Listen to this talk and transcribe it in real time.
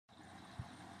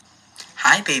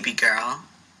Hi, baby girl.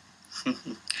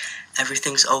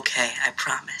 Everything's okay, I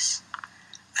promise.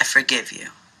 I forgive you.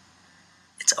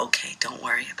 It's okay, don't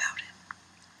worry about it.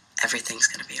 Everything's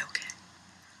gonna be okay.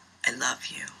 I love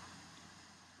you.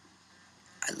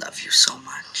 I love you so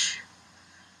much.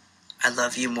 I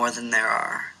love you more than there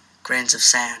are grains of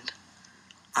sand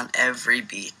on every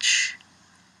beach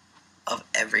of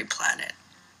every planet,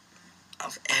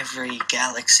 of every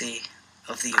galaxy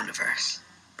of the universe.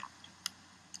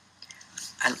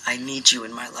 I need you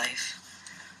in my life.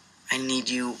 I need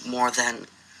you more than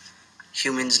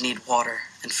humans need water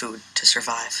and food to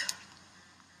survive.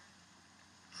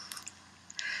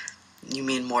 You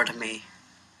mean more to me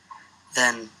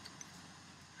than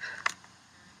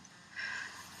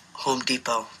Home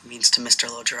Depot means to Mr.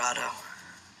 Logerato.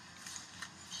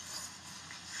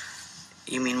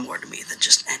 You mean more to me than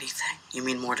just anything. You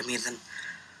mean more to me than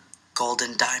gold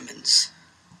and diamonds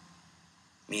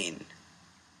mean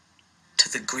to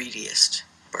the greediest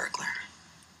burglar.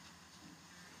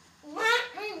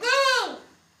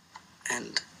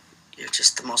 And you're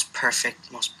just the most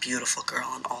perfect, most beautiful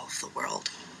girl in all of the world.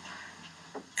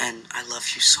 And I love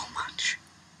you so much.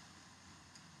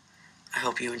 I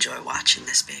hope you enjoy watching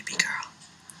this, baby girl.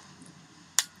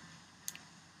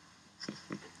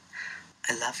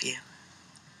 I love you.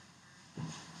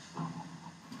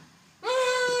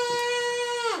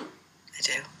 I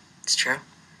do. It's true.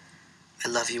 I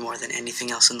love you more than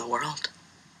anything else in the world.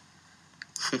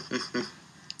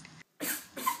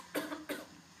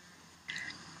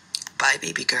 Bye,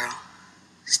 baby girl.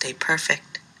 Stay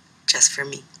perfect, just for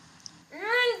me.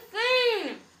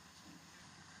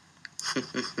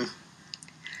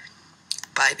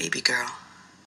 Bye, baby girl.